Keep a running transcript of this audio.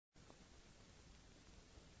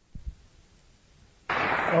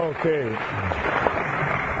Okay.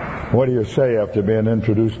 What do you say after being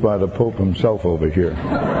introduced by the Pope himself over here?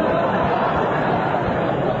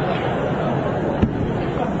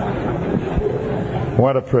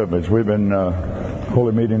 What a privilege. We've been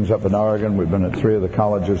holy meetings up in Oregon. We've been at 3 of the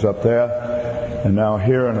colleges up there. And now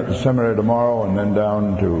here and at the seminary tomorrow, and then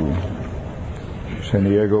down to San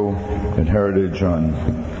Diego and Heritage on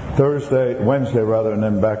Wednesday, and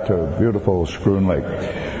then back to beautiful Schroon Lake.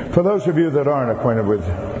 For those of you that aren't acquainted with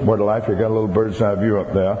Word of Life, you got a little bird's eye view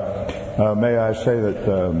up there. May I say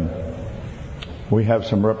that we have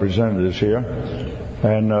some representatives here,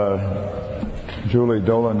 and Julie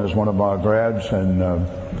Dolan is one of our grads, and a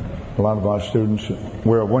lot of our students.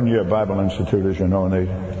 We're a one-year Bible Institute, as you know,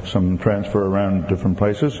 and some transfer around different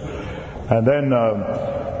places. And then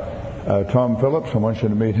Tom Phillips, I want you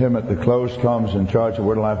to meet him at the close. Tom's in charge of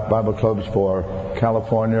Word of Life Bible Clubs for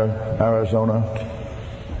California, Arizona.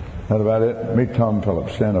 Is that about it? Meet Tom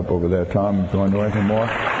Phillips. Stand up over there, Tom. Do you want to do anything more?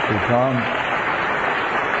 Meet Tom.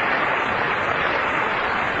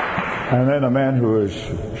 And then a man who is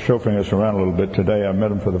chauffeuring us around a little bit today. I met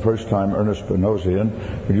him for the first time, Ernest Benosian.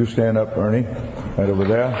 Would you stand up, Ernie? Right over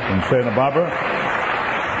there. And Santa Barbara.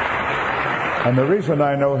 And the reason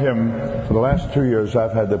I know him, for the last 2 years,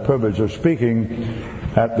 I've had the privilege of speaking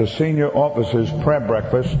at the senior officers' prayer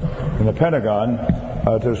breakfast in the Pentagon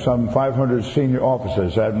to some 500 senior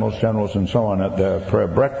officers, admirals, generals, and so on at their prayer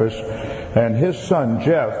breakfast. And his son,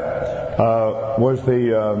 Jeff,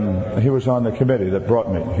 he was on the committee that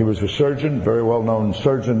brought me. He was a surgeon, very well-known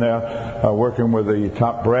surgeon there, working with the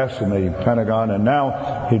top brass in the Pentagon. And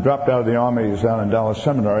now he dropped out of the Army. He's down in Dallas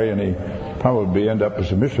Seminary, and he probably end up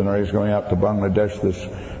as a missionary. He's going out to Bangladesh this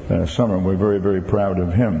summer. We're very, very proud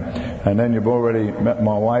of him. And then you've already met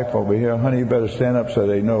my wife over here. Honey, you better stand up so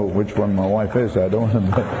they know which one my wife is. I don't want to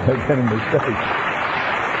make any mistakes.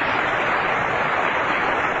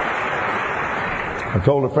 I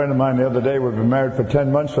told a friend of mine the other day we've been married for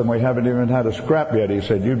 10 months and we haven't even had a scrap yet. He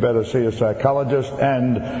said, you'd better see a psychologist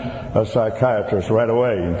and a psychiatrist right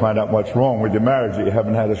away and find out what's wrong with your marriage that you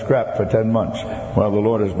haven't had a scrap for 10 months. Well, the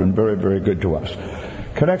Lord has been very, very good to us.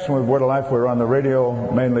 Connection with Word of Life, we're on the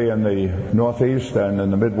radio mainly in the Northeast and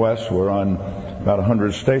in the Midwest. We're on about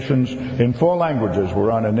 100 stations in 4 languages.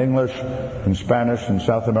 We're on in English, in Spanish, in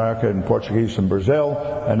South America, in Portuguese, in Brazil,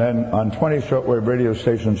 and then on 20 shortwave radio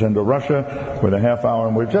stations into Russia with a half hour.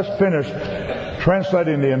 And we've just finished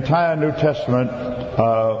translating the entire New Testament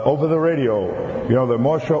over the radio. You know, there are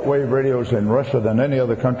more shortwave radios in Russia than any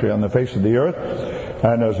other country on the face of the earth.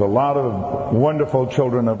 And there's a lot of wonderful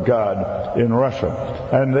children of God in Russia.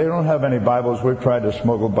 And they don't have any Bibles. We've tried to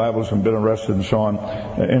smuggle Bibles and been arrested and so on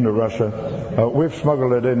into Russia. We've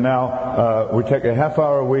smuggled it in now. We take a half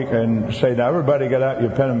hour a week and say, now everybody get out your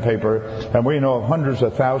pen and paper. And we know of hundreds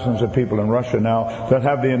of thousands of people in Russia now that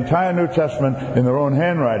have the entire New Testament in their own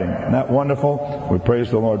handwriting. Isn't that wonderful? We praise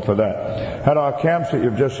the Lord for that. At our camps that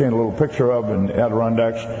you've just seen a little picture of in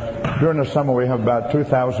Adirondacks, during the summer we have about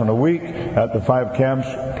 2,000 a week at the 5 camps,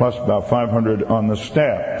 plus about 500 on the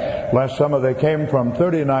staff. Last summer they came from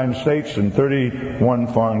 39 states and 31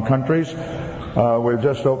 foreign countries. We've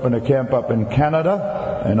just opened a camp up in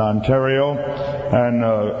Canada, in Ontario, and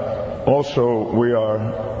also we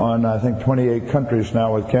are on, I think, 28 countries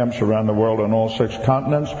now with camps around the world on all 6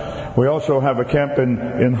 continents. We also have a camp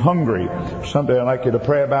in Hungary, something I'd like you to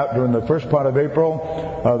pray about during the first part of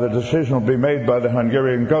April. The decision will be made by the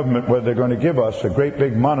Hungarian government whether they're going to give us a great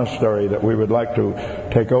big monastery that we would like to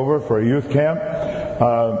take over for a youth camp.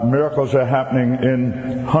 Miracles are happening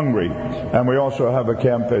in Hungary. And we also have a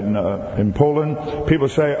camp in Poland. People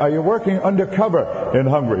say, are you working undercover in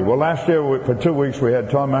Hungary? Well, last year for 2 weeks we had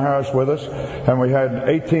Tom Maharis with us, and we had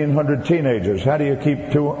 1,800 teenagers. How do you keep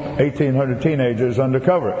 1,800 teenagers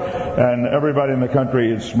undercover? And everybody in the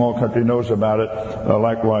country, it's a small country, knows about it,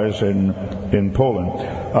 likewise in Poland.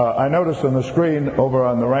 I noticed on the screen over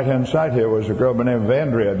on the right-hand side here was a girl by the name of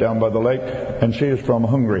Andrea down by the lake, and she is from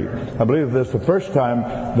Hungary. I believe this is the first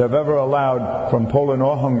time they've ever allowed from Poland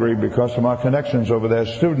or Hungary, because of our connections over there,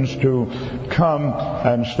 students to come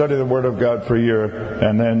and study the Word of God for a year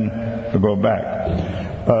and then to go back.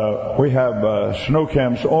 We have snow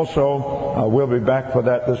camps also. We'll be back for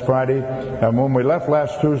that this Friday. And when we left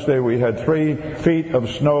last Tuesday, we had 3 feet of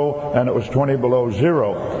snow, and it was 20 below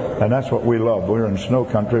zero. And that's what we love. We're in snow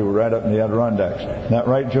country. We're right up in the Adirondacks. Isn't that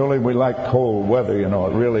right, Julie? We like cold weather, you know.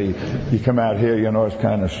 It really, you come out here, you know, it's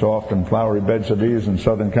kind of soft and flowery beds of ease in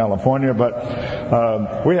Southern California.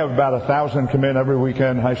 But we have about 1,000 come in every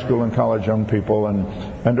weekend, high school and college young people.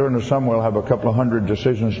 And during the summer, we'll have a couple of hundred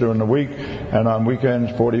decisions during the week. And on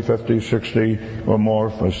weekends, 40, 50, 60 or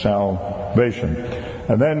more for salvation.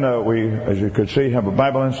 And then we, as you could see, have a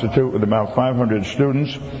Bible Institute with about 500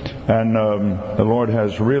 students. And the Lord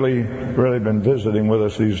has really been visiting with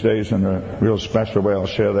us these days in a real special way. I'll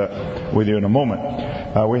share that with you in a moment.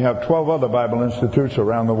 We have 12 other Bible Institutes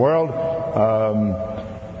around the world,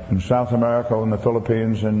 in South America, in the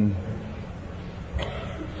Philippines, and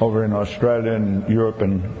over in Australia and Europe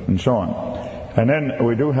and so on. And then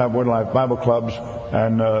we do have Woodlife Bible Clubs,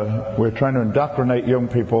 and we're trying to indoctrinate young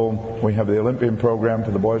people. We have the Olympian program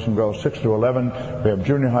for the boys and girls 6 to 11. We have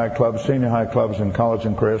junior high clubs, senior high clubs, and college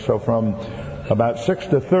and career. So from about 6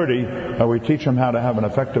 to 30, we teach them how to have an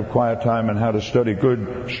effective quiet time and how to study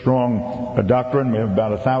good, strong doctrine. We have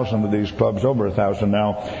about 1,000 of these clubs, over 1,000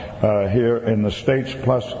 now, here in the States,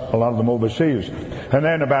 plus a lot of them overseas. And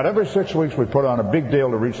then about every 6 weeks we put on a big deal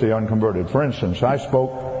to reach the unconverted. For instance, I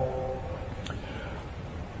spoke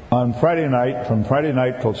on Friday night. From Friday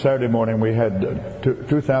night till Saturday morning, we had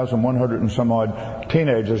 2,100 and some odd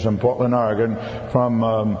teenagers in Portland, Oregon. From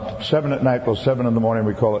 7 at night till 7 in the morning,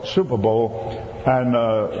 we call it Super Bowl. And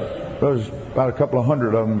there was about a couple of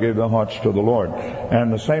hundred of them gave their hearts to the Lord.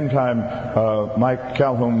 And at the same time, Mike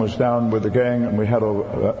Calhoun was down with the gang, and we had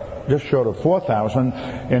just short of 4,000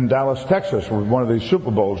 in Dallas, Texas, with one of these Super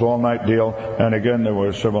Bowls, all-night deal. And again, there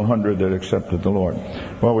were several hundred that accepted the Lord.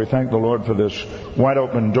 Well, we thank the Lord for this wide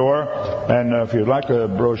open door. And if you'd like a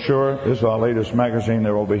brochure, this is our latest magazine.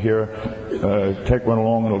 They're over here. Take one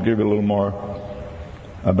along. It'll give you a little more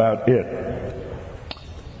about it.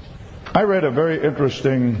 I read a very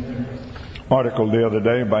interesting article the other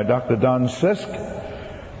day by Dr. Don Sisk,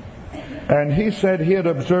 and he said he had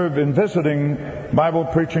observed in visiting Bible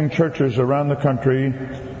preaching churches around the country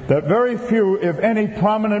that very few, if any,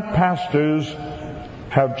 prominent pastors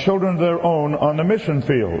have children of their own on the mission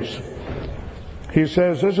fields. He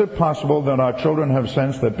says, is it possible that our children have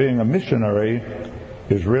sensed that being a missionary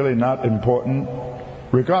is really not important,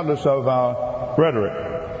 regardless of our rhetoric?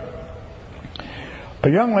 A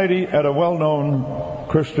young lady at a well-known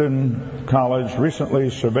Christian college recently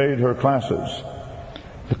surveyed her classes.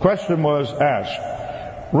 The question was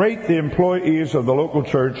asked, rate the employees of the local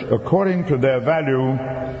church according to their value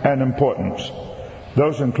and importance.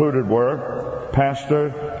 Those included were pastor,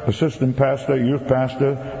 assistant pastor, youth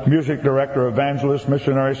pastor, music director, evangelist,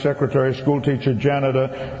 missionary, secretary, school teacher,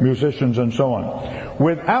 janitor, musicians, and so on.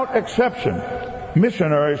 Without exception,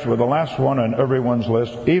 missionaries were the last one on everyone's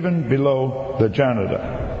list, even below the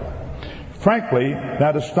janitor. Frankly,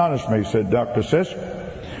 that astonished me, said Dr. Sisk.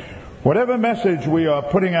 Whatever message we are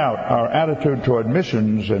putting out, our attitude toward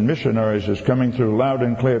missions and missionaries is coming through loud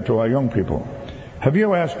and clear to our young people. Have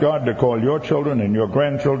you asked God to call your children and your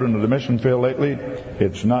grandchildren to the mission field lately?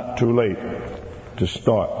 It's not too late to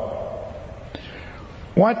start.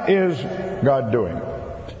 What is God doing?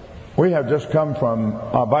 We have just come from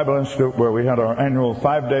our Bible Institute where we had our annual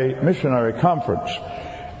 5-day missionary conference.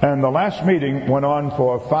 And the last meeting went on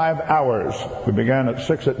for 5 hours. We began at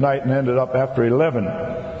 6 at night and ended up after 11.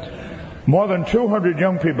 More than 200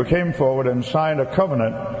 young people came forward and signed a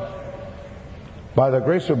covenant. By the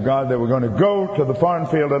grace of God, they were going to go to the foreign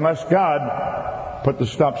field unless God put the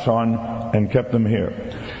stops on and kept them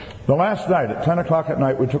here. The last night at 10 o'clock at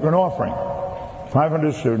night, we took an offering,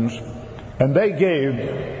 500 students, and they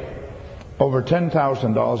gave over $10,000,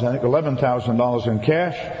 I think $11,000 in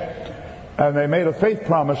cash, and they made a faith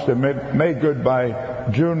promise that made good by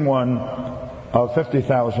June 1 of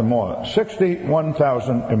 50,000 more.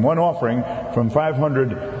 61,000 in one offering from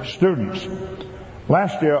 500 students.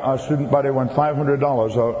 Last year, our student body went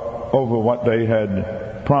 $500 over what they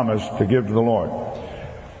had promised to give to the Lord.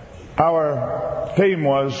 Our theme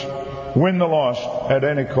was, win the lost at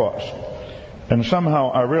any cost. And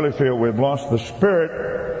somehow I really feel we've lost the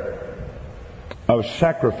spirit of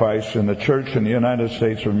sacrifice in the church in the United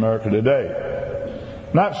States of America today.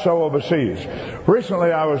 Not so overseas.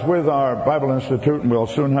 Recently I was with our Bible Institute, and we'll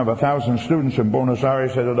soon have 1,000 students in Buenos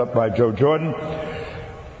Aires, headed up by Joe Jordan.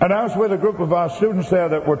 And I was with a group of our students there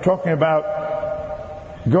that were talking about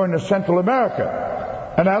going to Central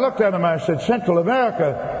America. And I looked at them and I said, Central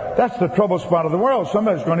America, that's the trouble spot of the world.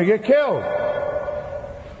 Somebody's going to get killed.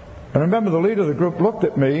 And I remember the leader of the group looked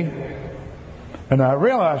at me, and I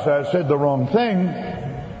realized I had said the wrong thing.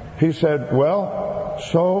 He said, well,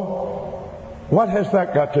 so what has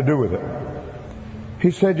that got to do with it? He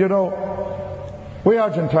said, you know, we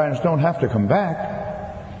Argentines don't have to come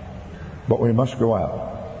back, but we must go out.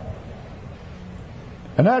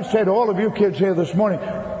 And I'd say to all of you kids here this morning,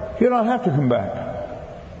 you don't have to come back.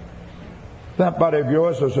 That body of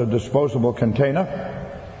yours is a disposable container.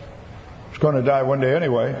 It's going to die one day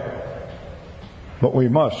anyway. But we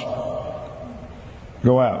must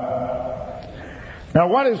go out. Now,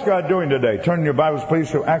 what is God doing today? Turn your Bibles, please,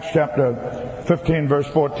 to Acts chapter 15, verse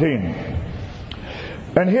 14.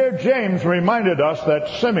 And here James reminded us that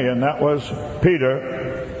Simeon, that was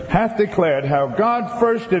Peter, hath declared how God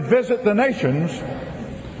first did visit the nations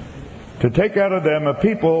to take out of them a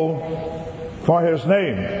people for his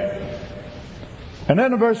name. And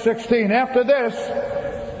then in verse 16, after this,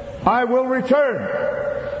 I will return.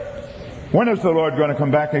 When is the Lord going to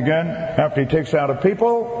come back again? After he takes out a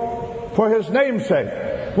people for his name's sake.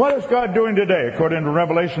 What is God doing today? According to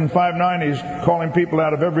Revelation 5:9, he's calling people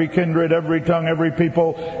out of every kindred, every tongue, every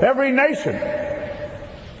people, every nation.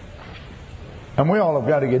 And we all have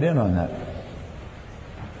got to get in on that.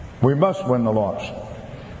 We must win the lost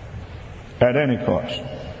at any cost.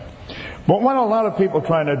 But what are a lot of people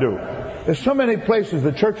trying to do? There's so many places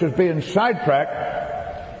the church is being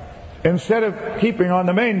sidetracked instead of keeping on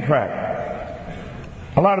the main track.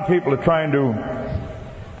 A lot of people are trying to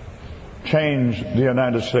change the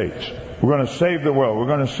United States. We're going to save the world. We're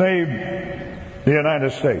going to save the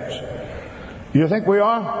United States. You think we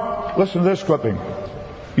are? Listen to this clipping.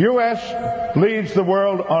 U.S. leads the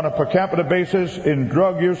world on a per capita basis in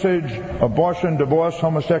drug usage, abortion, divorce,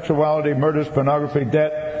 homosexuality, murders, pornography,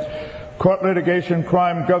 debt, court litigation,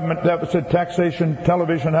 crime, government deficit, taxation,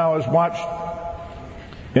 television hours watched,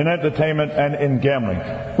 in entertainment, and in gambling.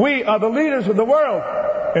 We are the leaders of the world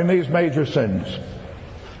in these major sins.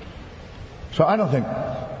 So I don't think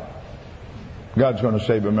God's going to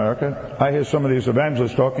save America. I hear some of these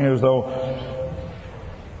evangelists talking as though,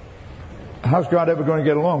 how's God ever going to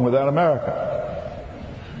get along without America?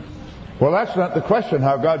 Well, that's not the question,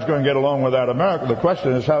 how God's going to get along without America. The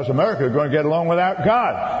question is, how's America going to get along without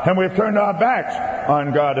God? And we've turned our backs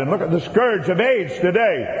on God. And look at the scourge of AIDS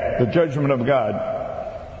today, the judgment of God,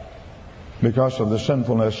 because of the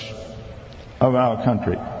sinfulness of our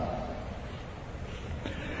country.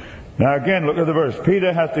 Now again, look at the verse.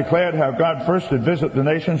 Peter hath declared how God first did visit the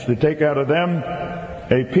nations to take out of them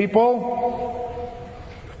a people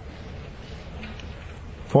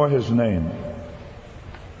for his name.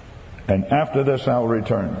 And after this I will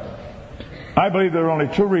return. I believe there are only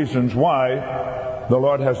two reasons why the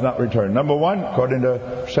Lord has not returned. Number one, according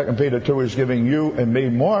to 2 Peter 2, he's giving you and me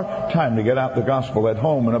more time to get out the gospel at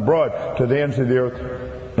home and abroad to the ends of the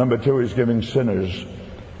earth. Number two, he's giving sinners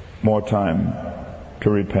more time to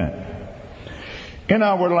repent. In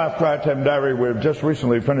our Word Life Quiet Time Diary, we've just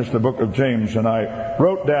recently finished the book of James, and I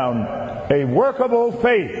wrote down a workable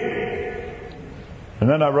faith. And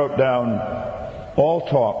then I wrote down all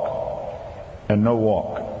talk and no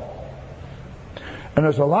walk. And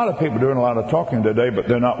there's a lot of people doing a lot of talking today, but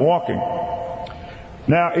they're not walking.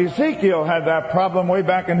 Now, Ezekiel had that problem way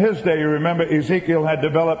back in his day. You remember Ezekiel had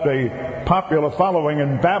developed a popular following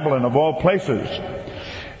in Babylon, of all places.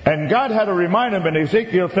 And God had to remind him in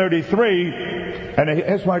Ezekiel 33, and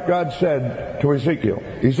here's what God said to Ezekiel.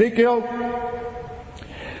 Ezekiel,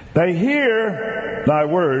 they hear thy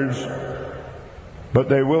words, but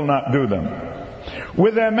they will not do them.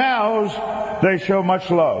 With their mouths they show much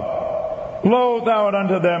love. Lo, thou art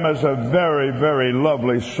unto them as a very, very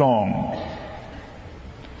lovely song.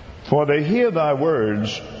 For they hear thy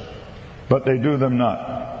words, but they do them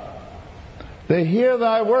not. They hear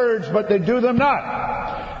thy words, but they do them not.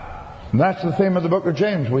 And that's the theme of the book of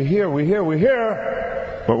James. We hear,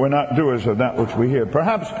 but we're not doers of that which we hear.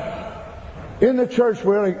 Perhaps in the church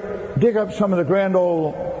we really dig up some of the grand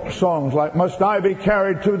old songs like Must I Be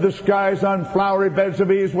Carried to the Skies on Flowery Beds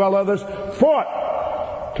of Ease, while others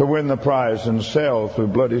fought to win the prize and sail through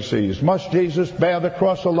bloody seas. Must Jesus bear the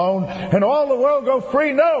cross alone and all the world go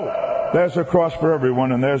free? No! There's a cross for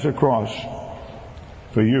everyone, and there's a cross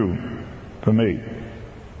for you, for me.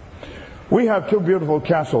 We have two beautiful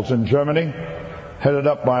castles in Germany, headed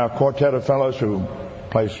up by a quartet of fellows who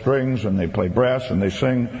play strings and they play brass and they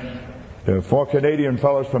sing. There are 4 Canadian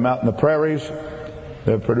fellows from out in the prairies.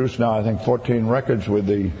 They've produced now, I think, 14 records with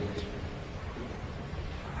the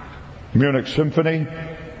Munich Symphony.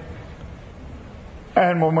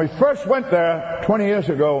 And when we first went there 20 years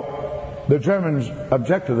ago, the Germans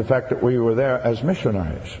objected to the fact that we were there as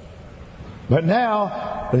missionaries. But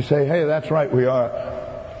now they say, hey, that's right, we are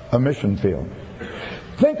a mission field.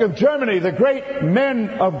 Think of Germany, the great men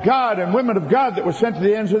of God and women of God that were sent to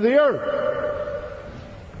the ends of the earth.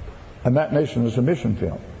 And that nation is a mission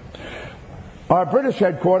field. Our British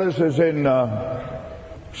headquarters is in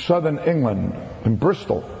southern England, in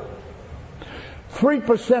Bristol.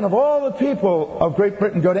 3% of all the people of Great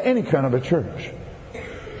Britain go to any kind of a church.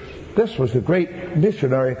 This was the great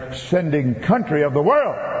missionary sending country of the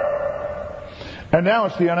world. And now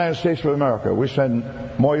it's the United States of America. We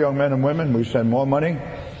send more young men and women. We send more money.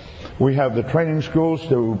 We have the training schools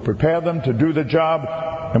to prepare them to do the job,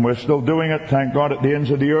 and we're still doing it, thank God, at the ends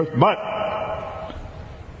of the earth. But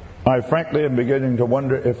I frankly am beginning to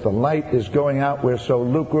wonder if the light is going out. We're so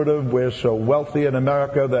lucrative, we're so wealthy in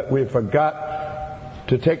America that we forgot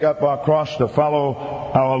to take up our cross to follow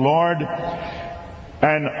our Lord.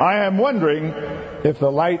 And I am wondering if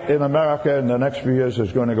the light in America in the next few years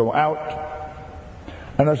is going to go out.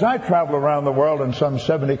 And as I travel around the world in some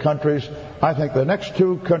 70 countries, I think the next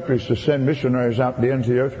 2 countries to send missionaries out to the ends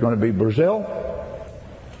of the earth are going to be Brazil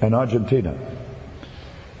and Argentina.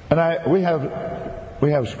 And we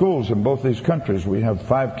have schools in both these countries. We have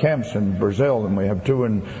 5 camps in Brazil, and we have 2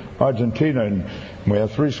 in Argentina, and we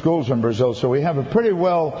have 3 schools in Brazil. So we have a pretty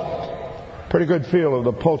good feel of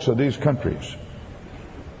the pulse of these countries.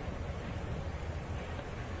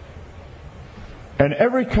 And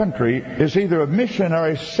every country is either a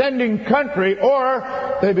missionary sending country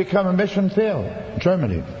or they become a mission field.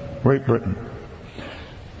 Germany, Great Britain.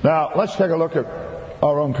 Now, let's take a look at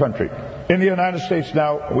our own country. In the United States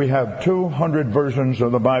now, we have 200 versions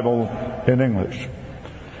of the Bible in English.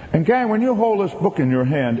 And gang, when you hold this book in your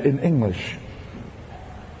hand in English,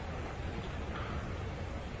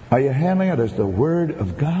 are you handling it as the Word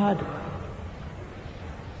of God?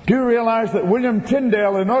 Do you realize that William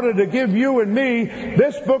Tyndale, in order to give you and me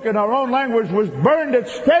this book in our own language, was burned at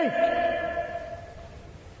stake?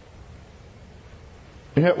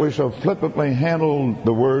 And yet we so flippantly handle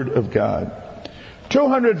the Word of God.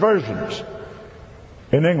 200 versions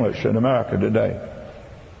in English in America today.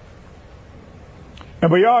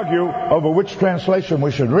 And we argue over which translation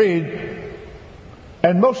we should read,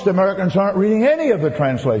 and most Americans aren't reading any of the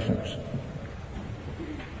translations.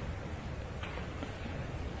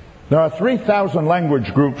 There are 3,000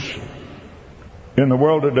 language groups in the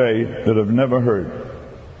world today that have never heard.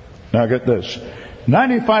 Now get this.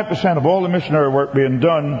 95% of all the missionary work being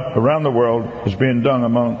done around the world is being done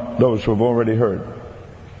among those who have already heard.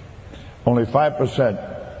 Only 5%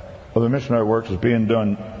 of the missionary work is being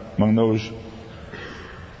done among those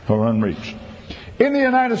who are unreached. In the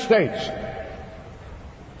United States,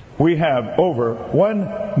 we have over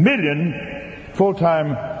 1 million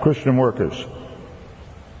full-time Christian workers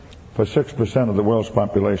for 6% of the world's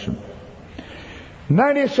population.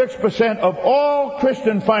 96% of all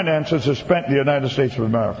Christian finances are spent in the United States of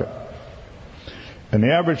America. And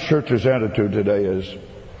the average church's attitude today is,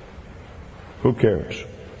 who cares?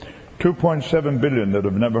 2.7 billion that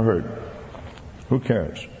have never heard. Who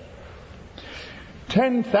cares?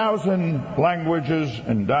 10,000 languages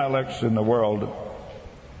and dialects in the world.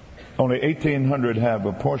 Only 1,800 have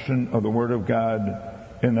a portion of the Word of God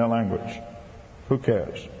in their language. Who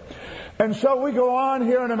cares? And so we go on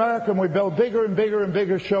here in America and we build bigger and bigger and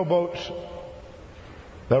bigger showboats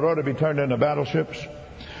that ought to be turned into battleships.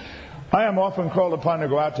 I am often called upon to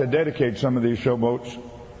go out to dedicate some of these showboats.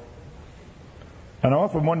 And I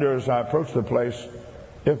often wonder as I approach the place,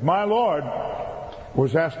 if my Lord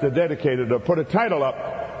was asked to dedicate it or put a title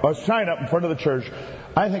up or sign up in front of the church,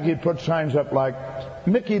 I think he'd put signs up like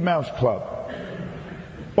Mickey Mouse Club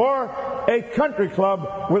or a country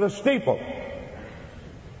club with a steeple.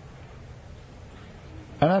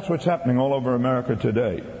 And that's what's happening all over America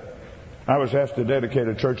today. I was asked to dedicate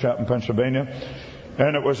a church out in Pennsylvania,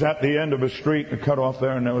 and it was at the end of a street cut off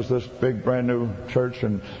there, and there was this big brand new church.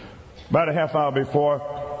 And about a half hour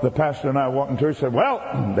before, the pastor and I walked into it, he said, "Well,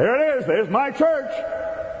 there it is. There's my church."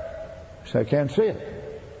 I said, "I can't see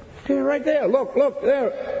it." "Okay, right there. Look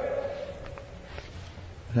there."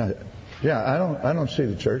 "Yeah, I don't see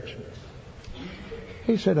the church."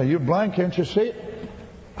 He said, "Are you blind? Can't you see it?"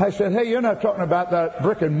 I said, "Hey, you're not talking about that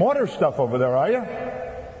brick and mortar stuff over there, are you?"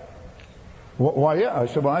 "Why, yeah." I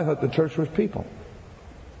said, "Well, I thought the church was people."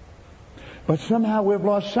 But somehow we've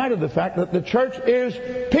lost sight of the fact that the church is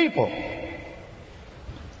people.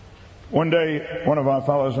 One day, one of our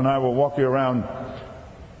fellows and I were walking around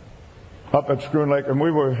up at Screw Lake, and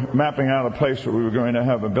we were mapping out a place where we were going to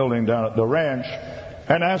have a building down at the ranch.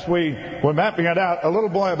 And as we were mapping it out, a little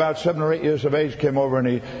boy about 7 or 8 years of age came over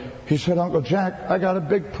and he said, "Uncle Jack, I got a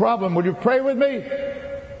big problem. Would you pray with me?"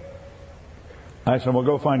 I said, "Well,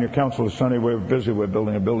 go find your counselor, Sonny. We're busy. We're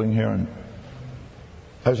building a building here." And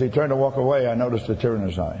as he turned to walk away, I noticed a tear in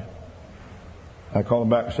his eye. I called him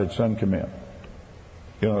back and said, "Son, come here."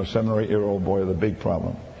 You know, a 7 or 8 year old boy with a big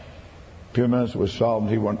problem. A few minutes it was solved.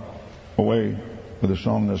 He went away with a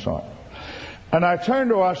song in his heart. And I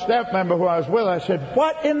turned to our staff member who I was with. I said,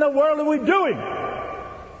 "What in the world are we doing?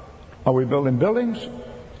 Are we building buildings?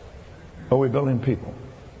 Or are we building people?"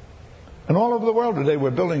 And all over the world today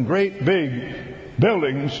we're building great big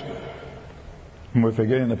buildings, and we're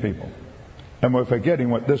forgetting the people. And we're forgetting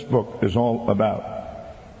what this book is all about.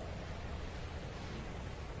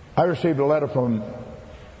 I received a letter from a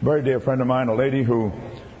very dear friend of mine, a lady who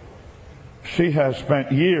she has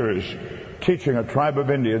spent years teaching a tribe of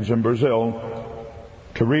Indians in Brazil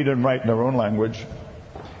to read and write in their own language,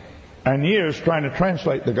 and years trying to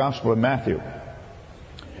translate the Gospel of Matthew.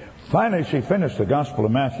 Finally, she finished the Gospel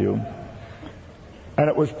of Matthew, and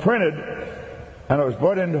it was printed, and it was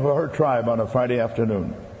brought into her tribe on a Friday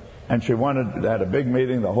afternoon. And she wanted to have a big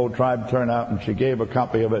meeting, the whole tribe turned out, and she gave a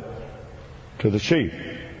copy of it to the chief.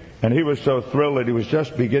 And he was so thrilled that he was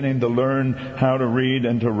just beginning to learn how to read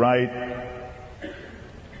and to write.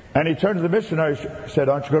 And he turned to the missionaries and said,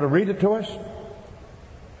 "Aren't you going to read it to us?"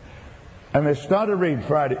 And they started to read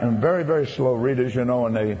Friday, and very, very slow readers, you know,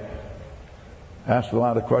 and they asked a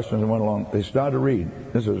lot of questions and went along. They started to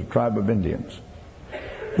read. This is a tribe of Indians.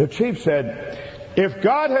 The chief said, "If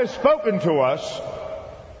God has spoken to us,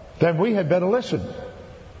 then we had better listen."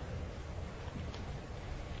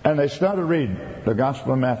 And they started to read the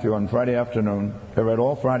Gospel of Matthew on Friday afternoon. They read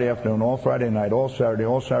all Friday afternoon, all Friday night, all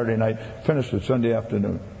Saturday night, finished it Sunday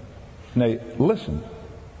afternoon. And they listened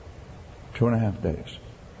 2.5 days.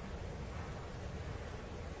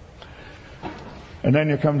 And then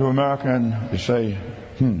you come to America and you say,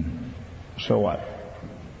 so what?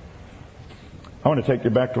 I want to take you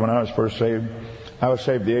back to when I was first saved. I was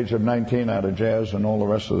saved at the age of 19 out of jazz and all the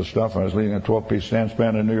rest of the stuff. I was leading a 12-piece dance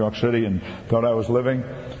band in New York City and thought I was living.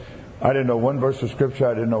 I didn't know one verse of Scripture.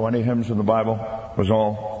 I didn't know any hymns in the Bible. It was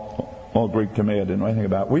all Greek to me. I didn't know anything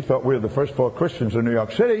about it. We thought we were the first 4 Christians in New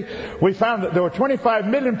York City. We found that there were 25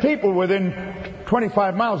 million people within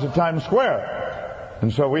 25 miles of Times Square.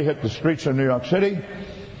 And so we hit the streets of New York City.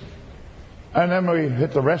 And then we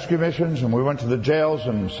hit the rescue missions, and we went to the jails,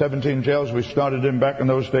 and 17 jails we started in back in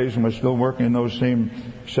those days, and we're still working in those same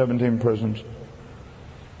 17 prisons.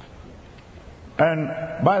 And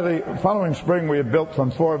by the following spring, we had built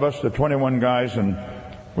from 4 of us to 21 guys, and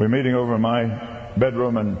we were meeting over in my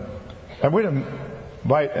bedroom, and we didn't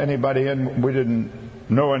invite anybody in. We didn't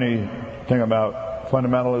know anything about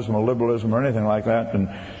fundamentalism or liberalism or anything like that.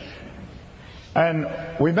 And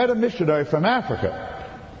we met a missionary from Africa.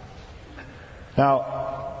 Now,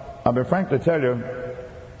 I'll be frank to tell you,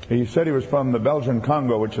 he said he was from the Belgian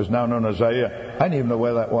Congo, which is now known as Zaire. I didn't even know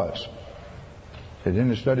where that was. He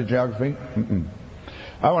didn't study geography?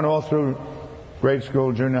 I went all through grade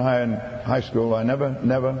school, junior high, and high school. I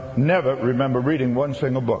never remember reading one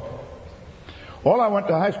single book. All I went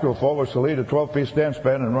to high school for was to lead a 12-piece dance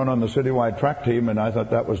band and run on the citywide track team, and I thought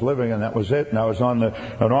that was living, and that was it. And I was on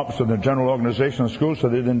an office in the general organization of school, so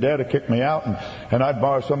they didn't dare to kick me out. And I'd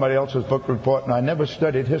borrow somebody else's book report, and I never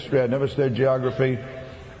studied history. I never studied geography.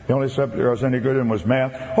 The only subject I was any good in was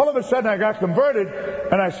math. All of a sudden, I got converted,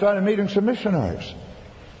 and I started meeting some missionaries.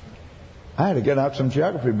 I had to get out some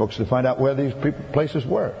geography books to find out where these places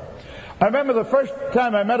were. I remember the first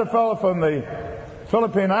time I met a fellow from the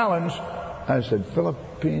Philippine Islands. I said,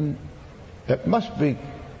 Philippine, that must be...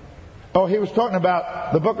 Oh, he was talking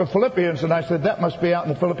about the book of Philippians, and I said, that must be out in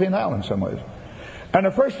the Philippine Islands somewhere. And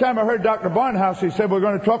the first time I heard Dr. Barnhouse, he said, we're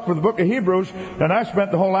going to talk for the book of Hebrews, and I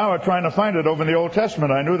spent the whole hour trying to find it over in the Old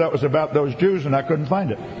Testament. I knew that was about those Jews, and I couldn't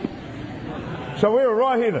find it. So we were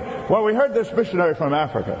raw heathen. Well, we heard this missionary from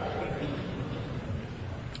Africa,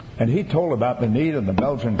 and he told about the need in the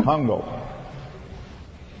Belgian Congo.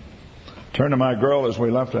 Turned to my girl as we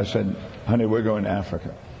left. I said, honey, we're going to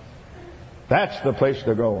Africa. That's the place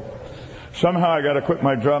to go. Somehow I got to quit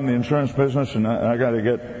my job in the insurance business, and I got to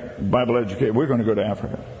get Bible educated. We're going to go to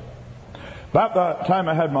Africa. About the time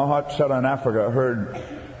I had my heart set on Africa, I heard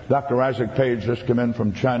Dr. Isaac Page just come in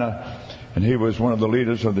from China, and he was one of the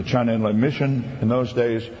leaders of the China Inland Mission in those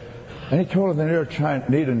days. And he told of the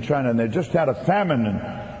need in China, and they just had a famine. And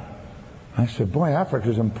I said, boy,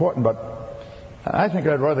 Africa's important, but I think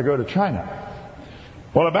I'd rather go to China.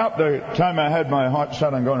 Well, about the time I had my heart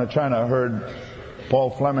set on going to China, I heard Paul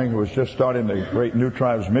Fleming, who was just starting the Great New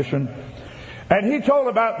Tribes Mission. And he told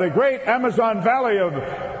about the great Amazon Valley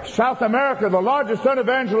of South America, the largest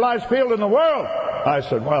unevangelized field in the world. I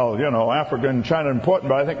said, well, you know, Africa and China are important,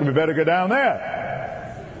 but I think we better go down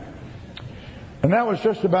there. And that was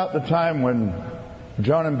just about the time when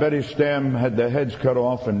John and Betty Stam had their heads cut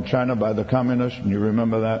off in China by the communists, and you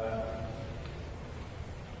remember that?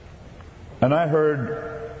 And I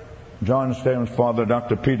heard John Stam's father,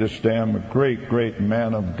 Dr. Peter Stam, a great, great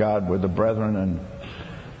man of God with the brethren, and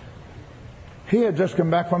he had just come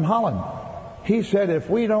back from Holland. He said, if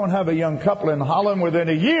we don't have a young couple in Holland within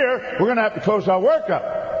a year, we're going to have to close our work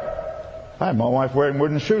up. I had my wife wearing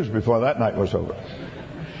wooden shoes before that night was over.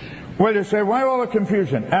 Well, you say, why all the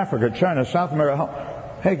confusion? Africa, China, South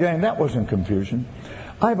America. Hey, gang, that wasn't confusion.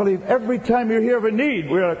 I believe every time you hear of a need,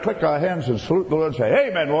 we ought to click our hands and salute the Lord and say,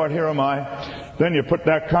 Amen, Lord, here am I. Then you put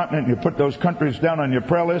that continent, you put those countries down on your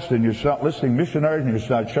prayer list, and you start listing missionaries, and you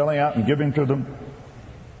start shelling out and giving to them.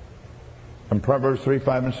 And Proverbs 3,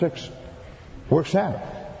 5, and 6 works out.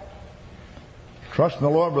 Trust in the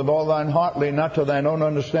Lord with all thine heart, lean not to thine own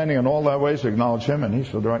understanding, in all thy ways acknowledge him, and he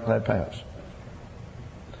shall direct thy paths.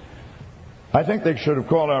 I think they should have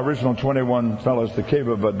called our original 21 fellows the Cave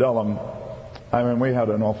of Adullam. I mean, we had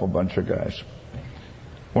an awful bunch of guys.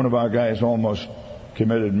 One of our guys almost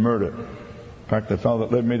committed murder. In fact, the fellow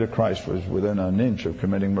that led me to Christ was within an inch of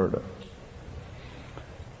committing murder.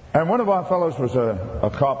 And one of our fellows was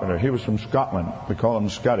a carpenter. He was from Scotland. We call him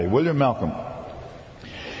Scotty, William Malcolm.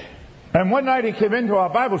 And one night he came into our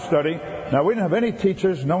Bible study. Now, we didn't have any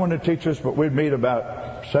teachers, no one to teach us, but we'd meet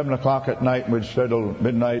about 7 o'clock at night, and we'd stay till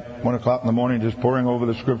midnight, 1 o'clock in the morning, just poring over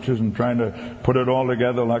the scriptures and trying to put it all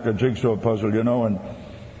together like a jigsaw puzzle, you know.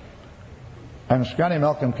 And Scotty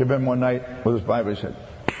Malcolm came in one night with his Bible. He said,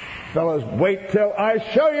 fellas, wait till I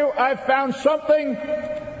show you I found something.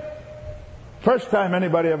 First time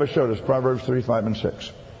anybody ever showed us Proverbs 3, 5, and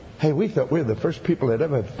 6. Hey, we thought we were the first people that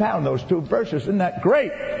ever found those two verses. Isn't that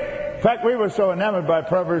great? In fact, we were so enamored by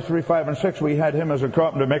Proverbs 3, 5, and 6, we had him as a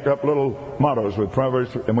carpenter make up little mottos with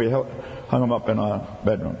Proverbs, and we hung them up in our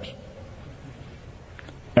bedrooms.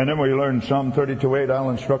 And then we learned Psalm 32:8, I'll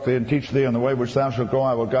instruct thee and teach thee in the way which thou shalt go,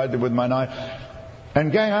 I will guide thee with mine eye.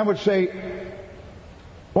 And gang, I would say,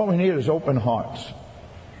 what we need is open hearts.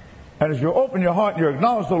 And as you open your heart and you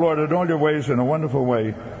acknowledge the Lord in all your ways in a wonderful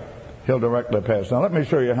way, he'll direct their paths. Now let me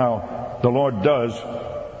show you how the Lord does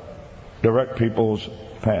direct people's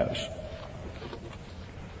paths.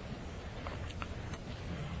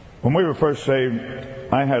 When we were first saved,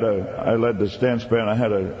 I led this dance band. I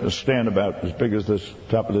had a stand about as big as this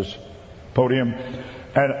top of this podium,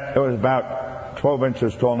 and it was about 12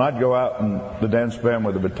 inches tall. And I'd go out in the dance band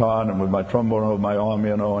with a baton and with my trombone over my arm,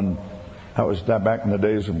 you know, and that was back in the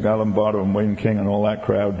days of Guy Lombardo and Wayne King and all that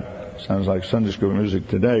crowd. Sounds like Sunday school music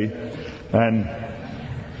today. And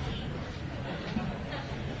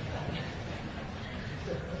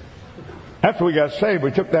after we got saved,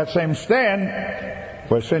 we took that same stand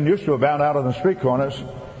where sin used to abound out on the street corners,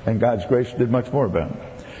 and God's grace did much more abound.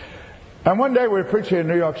 And one day we were preaching in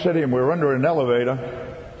New York City, and we were under an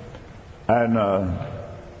elevator, and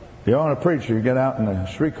you want to preach, you get out in the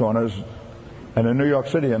street corners, and in New York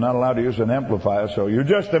City you're not allowed to use an amplifier, so you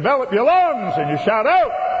just develop your lungs and you shout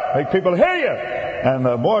out, make people hear you. And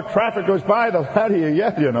the more traffic goes by, the louder you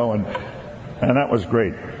yell, you know, and that was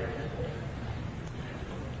great.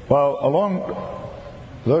 Well, along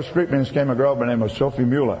those street meetings came a girl by the name of Sophie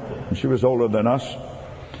Mueller, and she was older than us.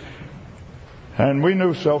 And we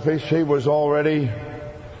knew Sophie. She was already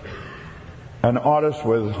an artist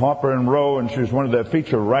with Harper and Row, and she was one of their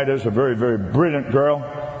feature writers, a very, very brilliant girl.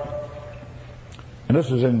 And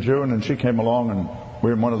this was in June, and she came along, and we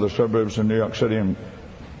were in one of the suburbs in New York City, and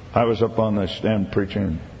I was up on the stand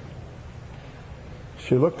preaching.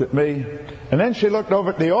 She looked at me, and then she looked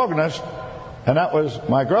over at the organist, and that was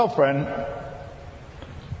my girlfriend,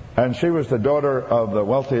 and she was the daughter of the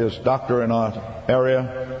wealthiest doctor in our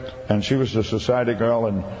area, and she was a society girl,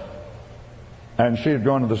 and she had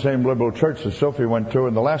gone to the same liberal church that Sophie went to,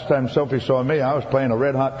 and the last time Sophie saw me, I was playing a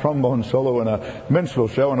red-hot trombone solo in a minstrel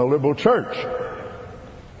show in a liberal church.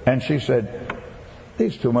 And she said,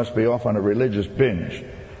 these two must be off on a religious binge.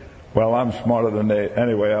 Well, I'm smarter than they.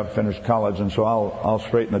 Anyway, I've finished college, and so I'll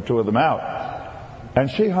straighten the two of them out. And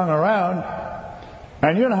she hung around,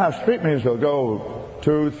 and you know how street meetings will go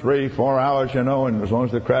 2, 3, 4 hours, you know, and as long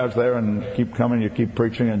as the crowd's there and keep coming, you keep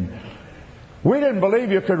preaching. And we didn't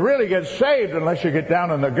believe you could really get saved unless you get down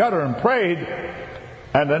in the gutter and prayed.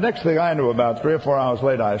 And the next thing I knew, about 3 or 4 hours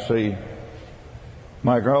later, I see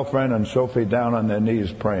my girlfriend and Sophie down on their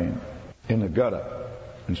knees praying in the gutter.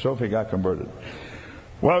 And Sophie got converted.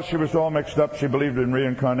 Well, she was all mixed up. She believed in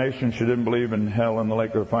reincarnation. She didn't believe in hell and the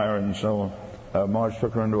lake of fire. And so Marge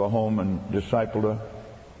took her into a home and discipled her.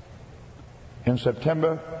 In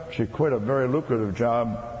September, she quit a very lucrative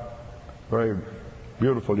job, very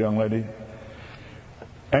beautiful young lady.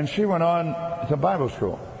 And she went on to Bible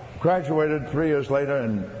school. Graduated 3 years later,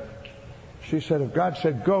 and she said, if God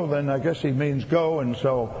said go, then I guess he means go. And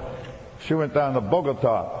so she went down to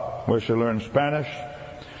Bogota, where she learned Spanish.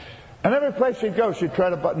 And every place she'd go, she'd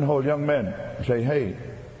try to buttonhole young men and say, hey,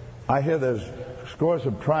 I hear there's scores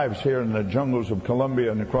of tribes here in the jungles of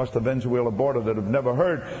Colombia and across the Venezuela border that have never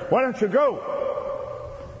heard. Why don't you go?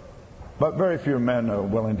 But very few men are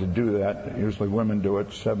willing to do that. Usually women do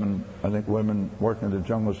it. 7, I think, women working in the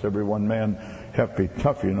jungles to every one man. Have to be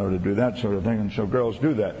tough, you know, to do that sort of thing. And so girls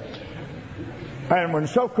do that. And when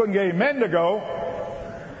Soph couldn't get any men to go,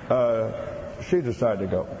 she decided to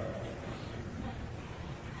go.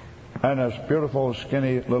 And this beautiful,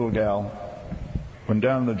 skinny little gal went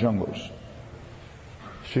down in the jungles.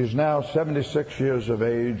 She's now 76 years of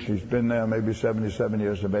age. She's been there maybe 77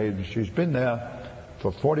 years of age. She's been there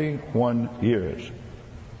for 41 years.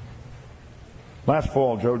 Last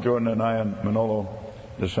fall, Joe Jordan and I and Manolo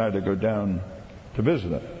decided to go down to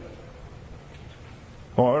visit her.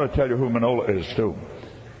 Oh, I ought to tell you who Manolo is, too.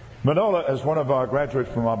 Manolo is one of our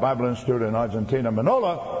graduates from our Bible Institute in Argentina.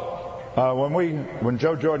 Manolo, when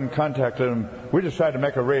Joe Jordan contacted him, we decided to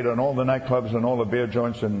make a raid on all the nightclubs and all the beer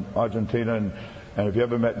joints in Argentina. And if you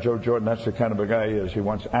ever met Joe Jordan, that's the kind of a guy he is. He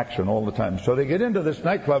wants action all the time. So they get into this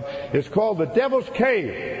nightclub. It's called the Devil's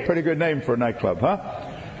Cave. Pretty good name for a nightclub, huh?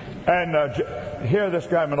 And here, this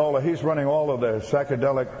guy Manolo, he's running all of the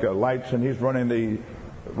psychedelic lights, and he's running the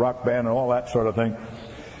rock band and all that sort of thing.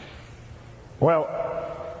 Well,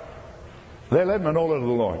 they led Manolo to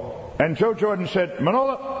the Lord. And Joe Jordan said,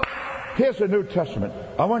 Manolo, here's the New Testament.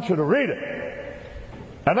 I want you to read it.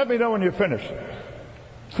 And let me know when you finish it.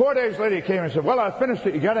 4 days later he came and said, well, I finished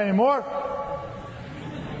it. You got any more?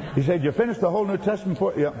 He said, you finished the whole New Testament?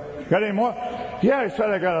 Yeah. Got any more? Yeah, he said,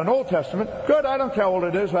 I got an Old Testament. Good, I don't care how old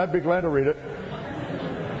it is. I'd be glad to read it.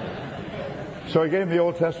 So he gave him the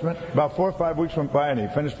Old Testament. About 4 or 5 weeks went by and he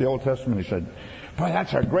finished the Old Testament. He said, boy,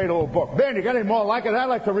 that's a great old book. Ben, you got any more like it? I'd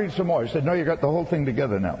like to read some more. He said, no, you got the whole thing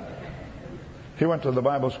together now. He went to the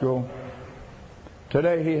Bible school.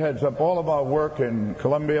 Today he heads up all of our work in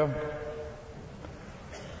Colombia.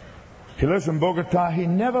 He lives in Bogota. He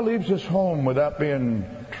never leaves his home without being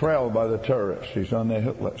trailed by the terrorists. He's on their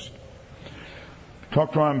hit list.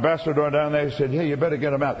 Talked to our ambassador down there. He said, hey, you better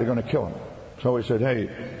get him out. They're going to kill him. So he said, hey,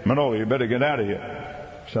 Manolo, you better get out of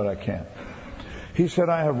here. He said, I can't. He said,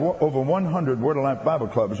 I have over 100 Word of Life Bible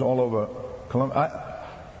clubs all over Colombia.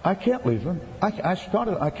 I can't leave them. I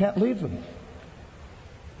can't leave them.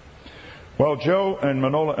 Well, Joe and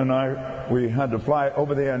Manolo and I, we had to fly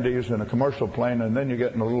over the Andes in a commercial plane, and then you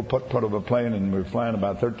get in a little putt-putt of a plane, and we're flying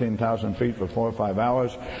about 13,000 feet for 4 or 5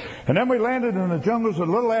 hours. And then we landed in the jungles of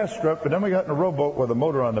a little airstrip, and then we got in a rowboat with a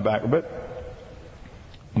motor on the back of it,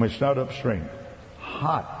 and we started upstream.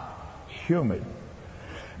 Hot, humid.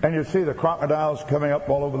 And you see the crocodiles coming up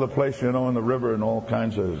all over the place, you know, in the river, and all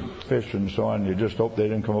kinds of fish and so on. You just hope they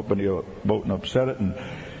didn't come up into your boat and upset it.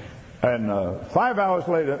 And 5 hours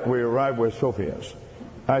later, we arrived where Sophie is.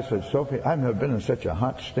 I said, Sophie, I've never been in such a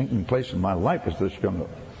hot, stinking place in my life as this jungle.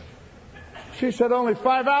 She said, only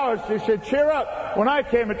 5 hours. She said, cheer up. When I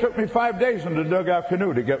came, it took me 5 days in the dugout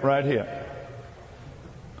canoe to get right here.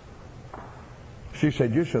 She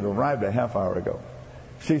said, you should have arrived a half hour ago.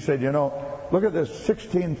 She said, you know, look at this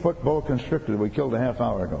 16-foot boa constrictor we killed a half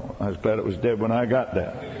hour ago. I was glad it was dead when I got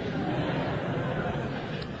there.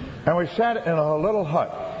 And we sat in a little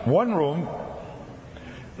hut. One room.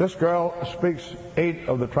 This girl speaks 8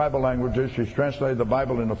 of the tribal languages. She's translated the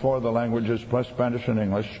Bible into 4 of the languages, plus Spanish and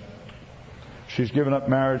English. She's given up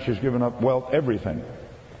marriage. She's given up wealth, everything.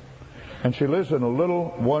 And she lives in a little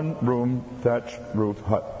one-room thatched roof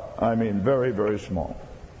hut. I mean, very, very small.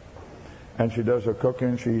 And she does her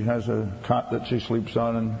cooking. She has a cot that she sleeps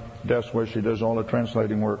on and desk where she does all the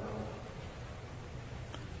translating work.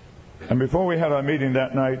 And before we had our meeting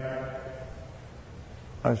that night,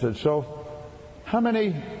 I said, so, how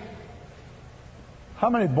many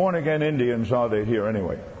born-again Indians are there here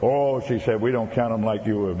anyway? Oh, she said, we don't count them like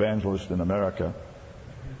you evangelists in America.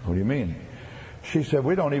 What do you mean? She said,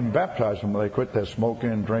 we don't even baptize them when they quit their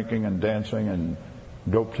smoking and drinking and dancing and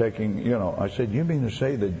dope taking, you know. I said, you mean to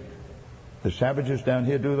say that the savages down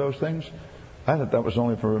here do those things? I thought that was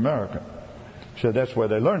only for America. She said, that's where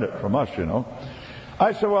they learned it from us, you know.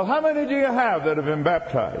 I said, well, how many do you have that have been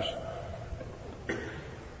baptized?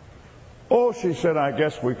 Oh, she said, I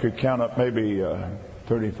guess we could count up maybe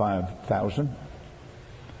 35,000.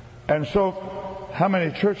 And so, how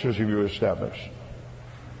many churches have you established?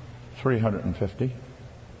 350.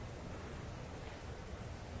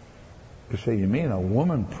 You say, you mean a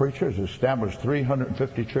woman preacher has established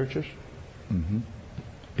 350 churches? Mm-hmm.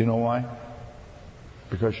 You know why?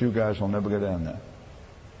 Because you guys will never get down there.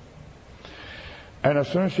 And as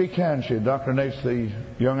soon as she can, she indoctrinates the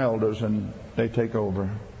young elders and they take over.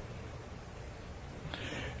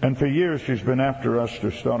 And for years she's been after us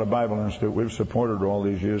to start a Bible Institute. We've supported her all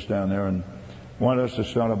these years down there and wanted us to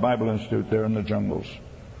start a Bible Institute there in the jungles.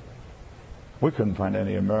 We couldn't find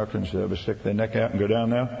any Americans to ever stick their neck out and go down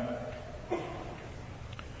there.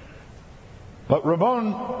 But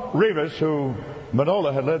Ramon Rivas, who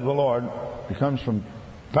Manolo had led to the Lord, he comes from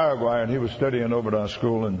Paraguay and he was studying over at our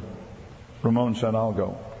school, and Ramon said, I'll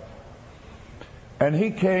go. And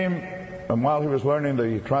he came, and while he was learning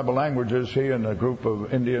the tribal languages, he and a group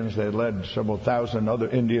of Indians, they led several thousand other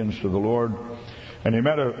Indians to the Lord. And he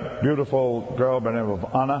met a beautiful girl by the name of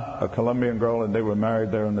Anna, a Colombian girl, and they were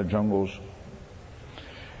married there in the jungles.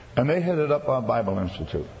 And they headed up our Bible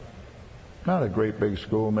Institute. Not a great big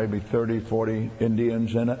school, maybe 30, 40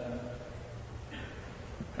 Indians in it.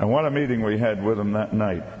 And what a meeting we had with them that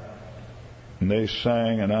night. And they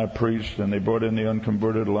sang, and I preached, and they brought in the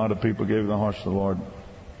unconverted. A lot of people gave their hearts to the Lord.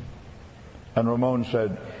 And Ramon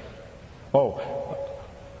said,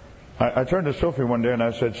 I turned to Sophie one day and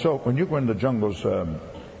I said, "So, when you go in the jungles, do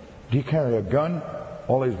you carry a gun?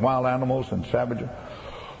 All these wild animals and savages?"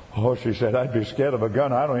 "Oh," she said, "I'd be scared of a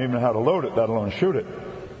gun. I don't even know how to load it, let alone shoot it."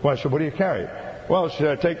 Well, I said, "What do you carry?" "Well," she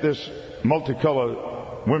said, "I take this multicolored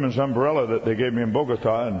women's umbrella that they gave me in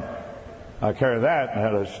Bogota, and I carry that." And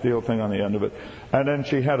had a steel thing on the end of it. And then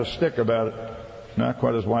she had a stick about it, not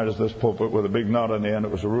quite as wide as this pulpit, with a big knot on the end.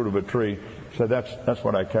 It was the root of a tree. Said, that's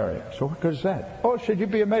what I carry. "So what good is that?" "Oh," said,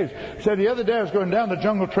 "you'd be amazed." Said, "The other day I was going down the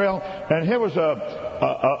jungle trail, and here was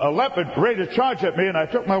a leopard ready to charge at me, and I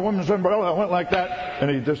took my woman's umbrella, I went like that,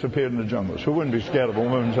 and he disappeared in the jungles." Who wouldn't be scared of a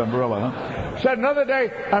woman's umbrella, huh? Said, "Another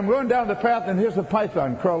day I'm going down the path, and here's a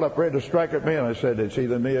python curled up ready to strike at me." And I said, "It's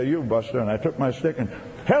either me or you, Buster." And I took my stick and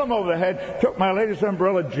hit him over the head, took my lady's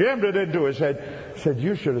umbrella, jammed it into his head. Said,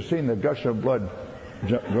 "You should have seen the gush of blood."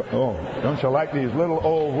 "Oh, don't you like these little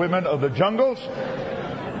old women of the jungles?"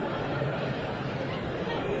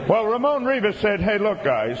 Well, Ramon Rivas said, "Hey, look,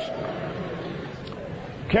 guys,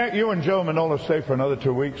 can't you and Joe Manola stay for another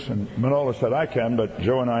 2 weeks?" And Manola said, "I can," but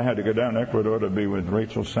Joe and I had to go down to Ecuador to be with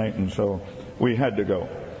Rachel Saint, and so we had to go.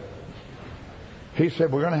 He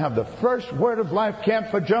said, "We're going to have the first Word of Life camp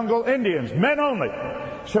for jungle Indians, men only."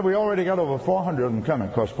 He said, "We already got over 400 of them coming.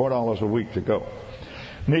 It costs $4 a week to go.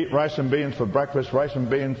 And eat rice and beans for breakfast, rice and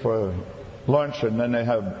beans for lunch, and then they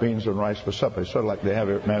have beans and rice for supper. Sort of like they have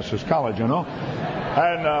here at Masters College, you know."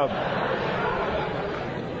 And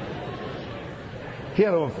he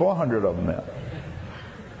had over 400 of them there.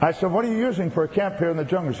 I said, "What are you using for a camp here in the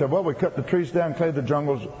jungle?" He said, "Well, we cut the trees down, clear the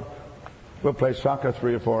jungles. We'll play soccer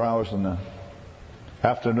 3 or 4 hours in the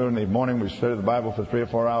afternoon. In the morning we study the Bible for 3 or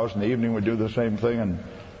 4 hours. In the evening we do the same thing,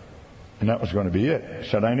 and that was going to be it." He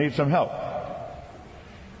said, "I need some help."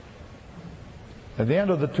 At the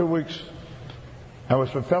end of the 2 weeks, I was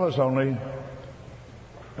for fellas only,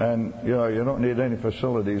 and you don't need any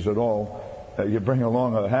facilities at all. You bring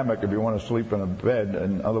along a hammock if you want to sleep in a bed,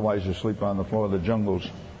 and otherwise you sleep on the floor of the jungles,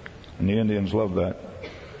 and the Indians love that.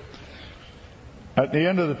 At the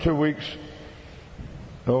end of the 2 weeks,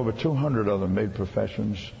 over 200 of them made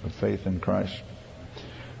professions of faith in Christ.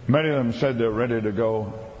 Many of them said they're ready to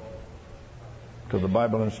go to the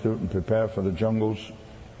Bible Institute and prepare for the jungles.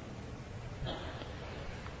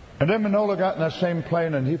 And then Manola got in that same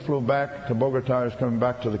plane and he flew back to Bogota. He was coming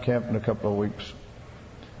back to the camp in a couple of weeks.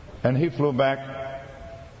 And he flew back.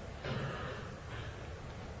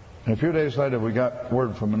 And a few days later we got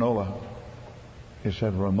word from Manola. He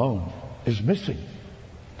said, "Ramon is missing."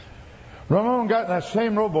 Ramon got in that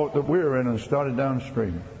same rowboat that we were in and started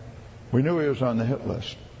downstream. We knew he was on the hit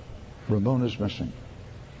list. Ramon is missing.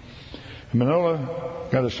 And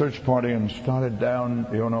Manola got a search party and started down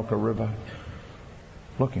the Orinoco River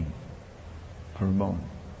looking for Ramon.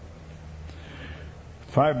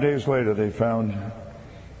 5 days later, they found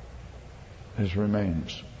his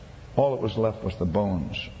remains. All that was left was the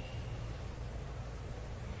bones.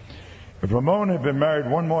 If Ramon had been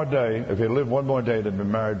married one more day, if he lived one more day, they'd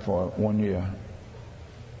been married for 1 year.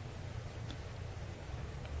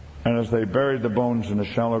 And as they buried the bones in a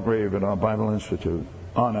shallow grave at our Bible Institute,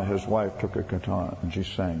 Anna, his wife, took a guitar and she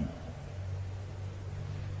sang.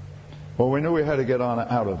 Well, we knew we had to get Anna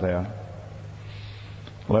out of there,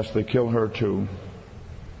 lest they kill her too.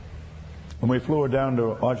 And we flew her down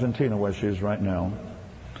to Argentina, where she is right now.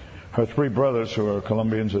 Her 3 brothers, who are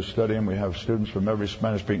Colombians, are studying. We have students from every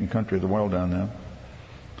Spanish-speaking country of the world down there.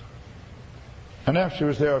 And after she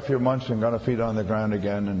was there a few months and got her feet on the ground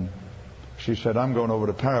again, and she said, "I'm going over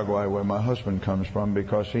to Paraguay, where my husband comes from,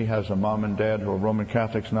 because he has a mom and dad who are Roman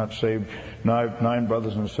Catholics, not saved, 9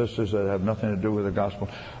 brothers and sisters that have nothing to do with the gospel.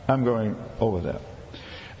 I'm going over there."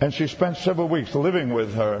 And she spent several weeks living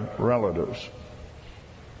with her relatives.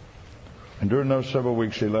 And during those several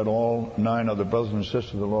weeks, she led all 9 of the brothers and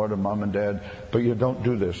sisters of the Lord, and mom and dad. But you don't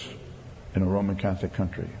do this in a Roman Catholic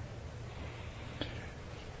country.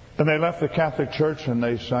 And they left the Catholic Church and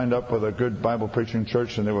they signed up with a good Bible preaching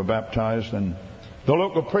church, and they were baptized. And the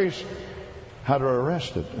local priest had her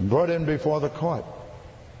arrested and brought in before the court.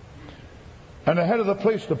 And the head of the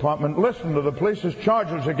police department listened to the police's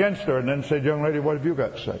charges against her and then said, "Young lady, what have you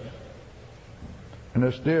got to say?" And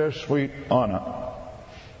this dear, sweet Anna,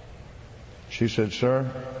 she said, "Sir,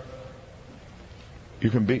 you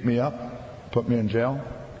can beat me up, put me in jail,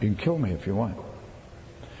 you can kill me if you want.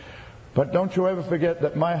 But don't you ever forget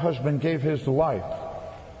that my husband gave his life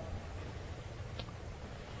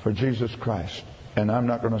for Jesus Christ, and I'm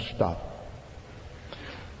not going to stop."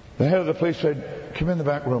 The head of the police said, "Come in the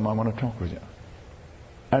back room, I want to talk with you."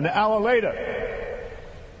 An hour later,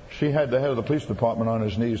 she had the head of the police department on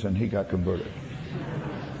his knees, and he got converted.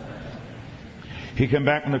 He came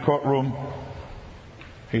back in the courtroom.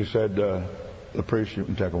 He said, "The priest, you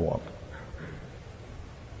can take a walk."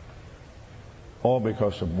 All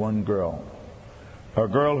because of one girl. A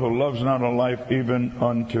girl who loves not a life even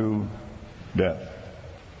unto death.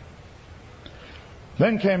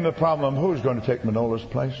 Then came the problem, who's going to take Manola's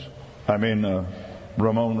place?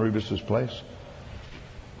 Ramon Rivas' place.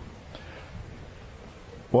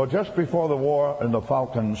 Well, just before the war in the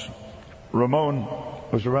Falklands, Ramon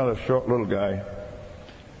was a rather short little guy.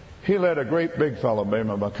 He led a great big fellow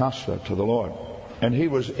named Acosta to the Lord. And he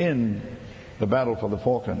was in the battle for the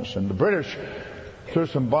Falklands. And the British threw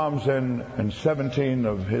some bombs in, and 17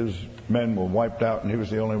 of his men were wiped out, and he was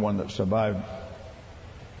the only one that survived.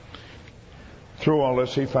 Through all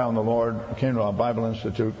this, he found the Lord, came to our Bible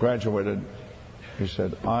Institute, graduated. He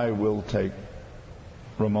said, "I will take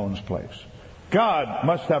Ramon's place." God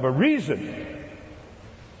must have a reason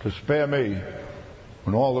to spare me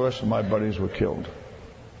when all the rest of my buddies were killed.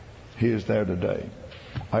 He is there today.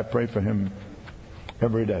 I pray for him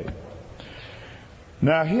every day.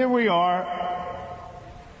 Now here we are,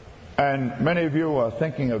 and many of you are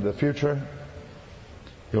thinking of the future.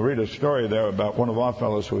 You'll read a story there about one of our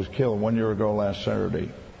fellows who was killed 1 year ago last Saturday.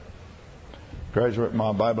 Graduate from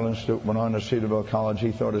our Bible Institute, went on to Cedarville College.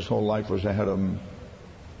 He thought his whole life was ahead of him.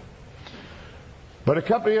 But a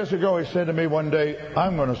couple of years ago, he said to me one day,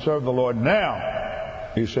 "I'm going to serve the Lord now."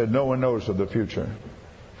 He said, "No one knows of the future.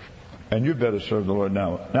 And you better serve the Lord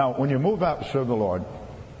now." Now, when you move out to serve the Lord,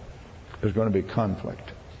 there's going to be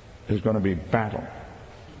conflict. There's going to be battle.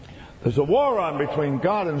 There's a war on between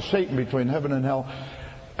God and Satan, between heaven and hell.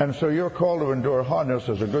 And so you're called to endure hardness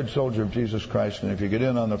as a good soldier of Jesus Christ. And if you get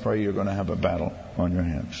in on the fray, you're going to have a battle on your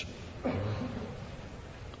hands.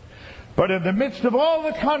 But in the midst of all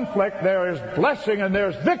the conflict, there is blessing and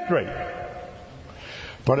there's victory.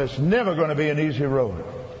 But it's never going to be an easy road.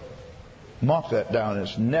 Mark that down.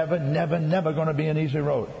 It's never, never, never going to be an easy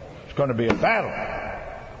road. It's going to be a battle.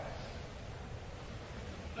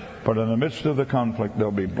 But in the midst of the conflict,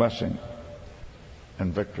 there'll be blessing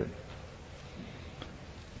and victory.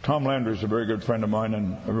 Tom Landry is a very good friend of mine,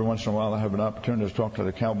 and every once in a while I have an opportunity to talk to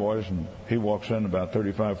the Cowboys, and he walks in, about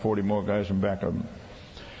 35, 40 more guys in back of him.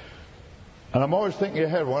 And I'm always thinking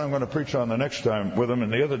ahead what I'm going to preach on the next time with him.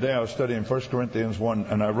 And the other day I was studying 1 Corinthians 1,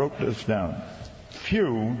 and I wrote this down.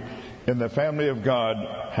 Few in the family of God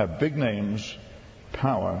have big names,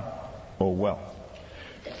 power, or wealth.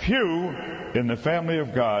 Few in the family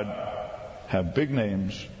of God have big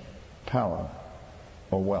names, power,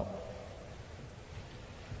 or wealth.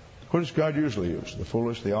 Who does God usually use? The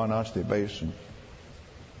foolish, the are-nots, the abase, and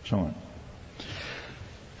so on.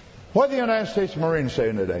 What are the United States Marines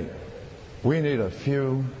saying today? We need a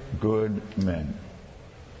few good men.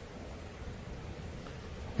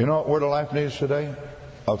 You know what Word of Life needs today?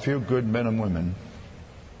 A few good men and women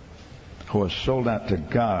who are sold out to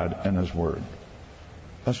God and His Word.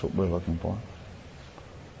 That's what we're looking for.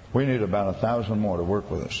 We need about 1,000 more to work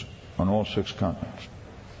with us on all 6 continents.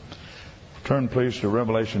 Turn, please, to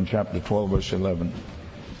Revelation chapter 12, verse 11.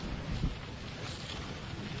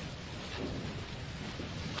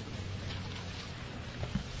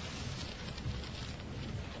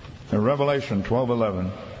 In Revelation 12:11,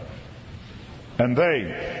 and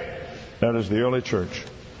they, that is the early church,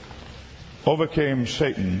 overcame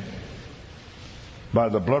Satan by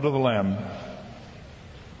the blood of the Lamb,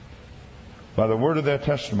 by the word of their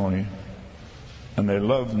testimony, and they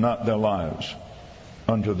loved not their lives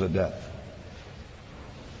unto the death.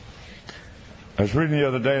 I was reading the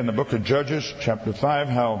other day in the book of Judges, chapter 5,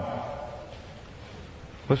 how,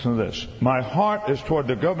 listen to this, my heart is toward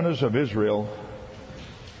the governors of Israel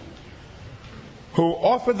who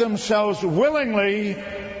offered themselves willingly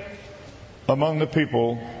among the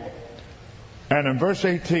people. And in verse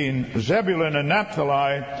 18, Zebulun and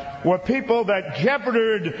Naphtali were people that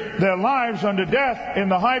jeoparded their lives unto death in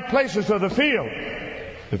the high places of the field.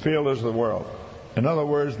 The field is the world. In other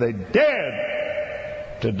words, they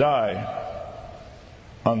dared to die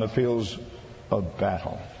on the fields of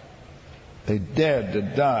battle. They dared to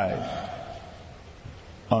die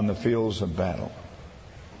on the fields of battle.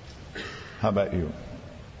 How about you?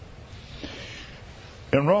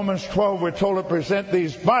 In Romans 12, we're told to present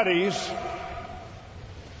these bodies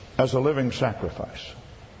as a living sacrifice.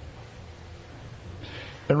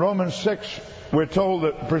 In Romans 6, we're told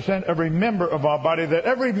to present every member of our body, that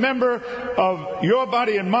every member of your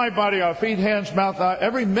body and my body, our feet, hands, mouth, eye,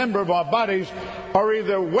 every member of our bodies are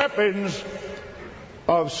either weapons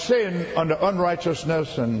of sin unto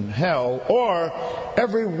unrighteousness and hell, or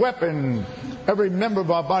every member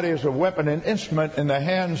of our body is a weapon, an instrument in the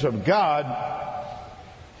hands of God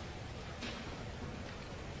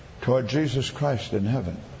toward Jesus Christ in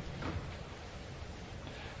heaven.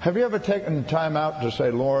 Have you ever taken time out to say,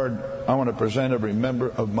 Lord, I want to present every member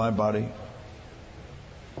of my body?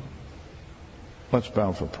 Let's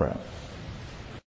bow for prayer.